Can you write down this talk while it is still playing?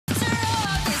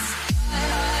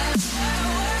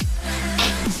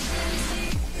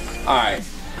Alright,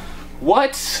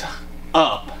 what's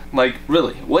up? Like,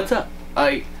 really, what's up?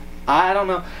 I don't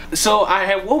know. So I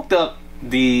had woke up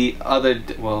the other,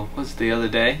 what's the other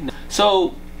day?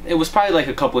 So it was probably like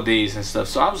a couple of days and stuff.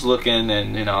 So I was looking,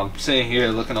 and I'm sitting here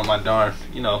looking on my darn,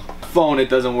 phone. It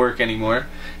doesn't work anymore.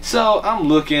 So I'm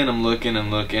looking,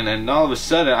 and all of a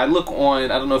sudden I look on,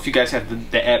 I don't know if you guys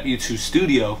have the app YouTube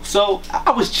Studio. So I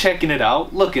was checking it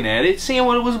out, looking at it, seeing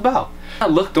what it was about. I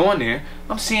looked on there,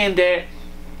 I'm seeing that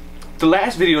the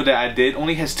last video that I did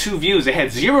only has 2 views. It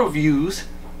had 0 views,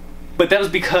 but that was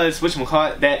because,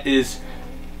 that is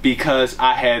because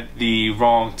I had the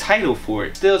wrong title for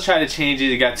it. Still try to change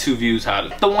it, it got 2 views out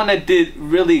of it. The one that did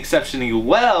really exceptionally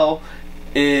well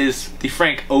is the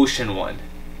Frank Ocean one.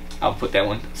 I'll put that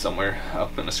one somewhere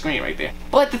up on the screen right there.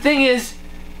 But the thing is,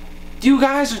 you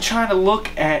guys are trying to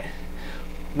look at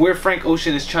where Frank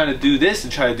Ocean is trying to do this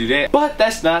and try to do that, but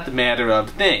that's not the matter of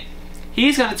the thing.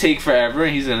 He's gonna take forever,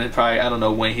 and he's gonna probably, I don't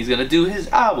know when he's gonna do his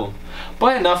album.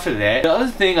 But enough of that. The other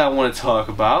thing I want to talk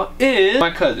about is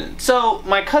my cousin. So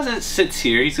my cousin sits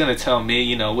here, he's gonna tell me,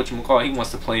 he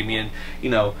wants to play me, and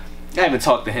I haven't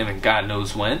talked to him in God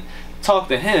knows when. Talk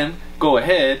to him, go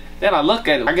ahead, then I look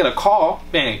at it, I get a call,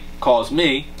 bang, calls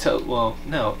me, well,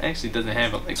 no, actually doesn't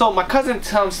have it. So my cousin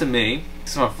comes to me,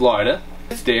 he's from Florida,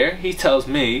 it's there, he tells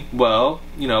me, well,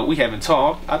 we haven't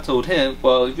talked. I told him,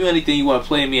 well, if you anything you want to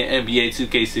play me in NBA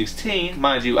 2K16,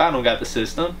 mind you, I don't got the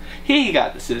system, he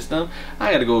got the system,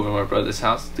 I gotta go over to my brother's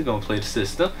house to go and play the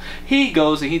system. He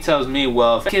goes and he tells me,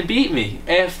 well, if he can beat me,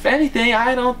 if anything,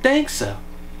 I don't think so.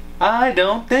 I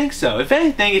don't think so. If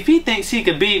anything, if he thinks he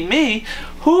can beat me,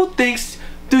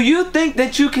 do you think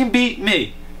that you can beat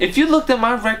me? If you looked at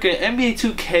my record, NBA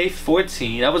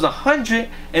 2K14, I was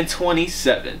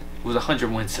 127. It was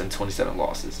 100 wins and 27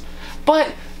 losses.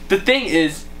 But the thing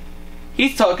is,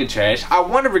 he's talking trash. I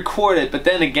want to record it, but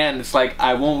then again, it's like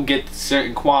I won't get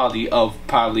certain quality of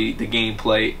probably the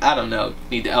gameplay. I don't know.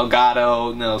 Need the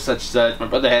Elgato, such. My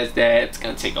brother has that. It's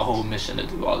gonna take a whole mission to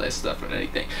do all that stuff and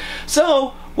anything.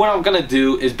 So what I'm gonna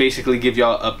do is basically give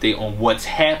y'all an update on what's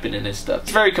happening and stuff.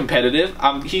 It's very competitive.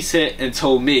 He said and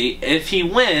told me if he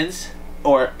wins,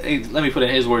 or let me put it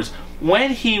in his words,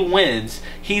 when he wins,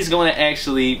 he's going to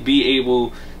actually be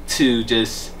able to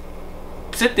just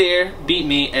sit there, beat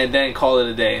me, and then call it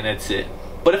a day, and that's it.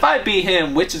 But if I beat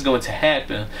him, which is going to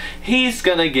happen, he's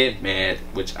going to get mad,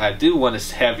 which I do want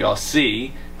to have y'all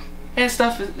see, and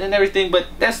stuff and everything, but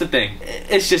that's the thing.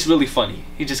 It's just really funny.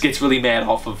 He just gets really mad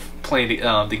off of playing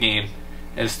the game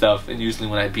and stuff, and usually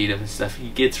when I beat him and stuff, he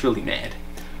gets really mad.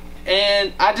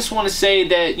 And I just want to say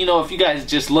that, if you guys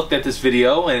just looked at this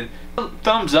video and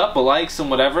thumbs up or likes and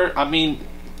whatever, I mean,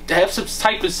 have some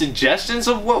type of suggestions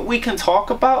of what we can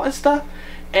talk about and stuff,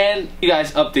 and you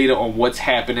guys updated on what's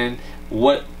happening,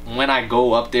 when I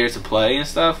go up there to play and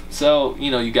stuff, so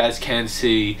you guys can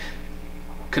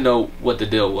know what the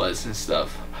deal was and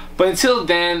stuff. But until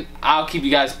then, I'll keep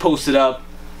you guys posted up,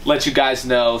 let you guys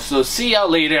know. So see y'all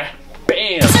later.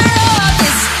 Bam.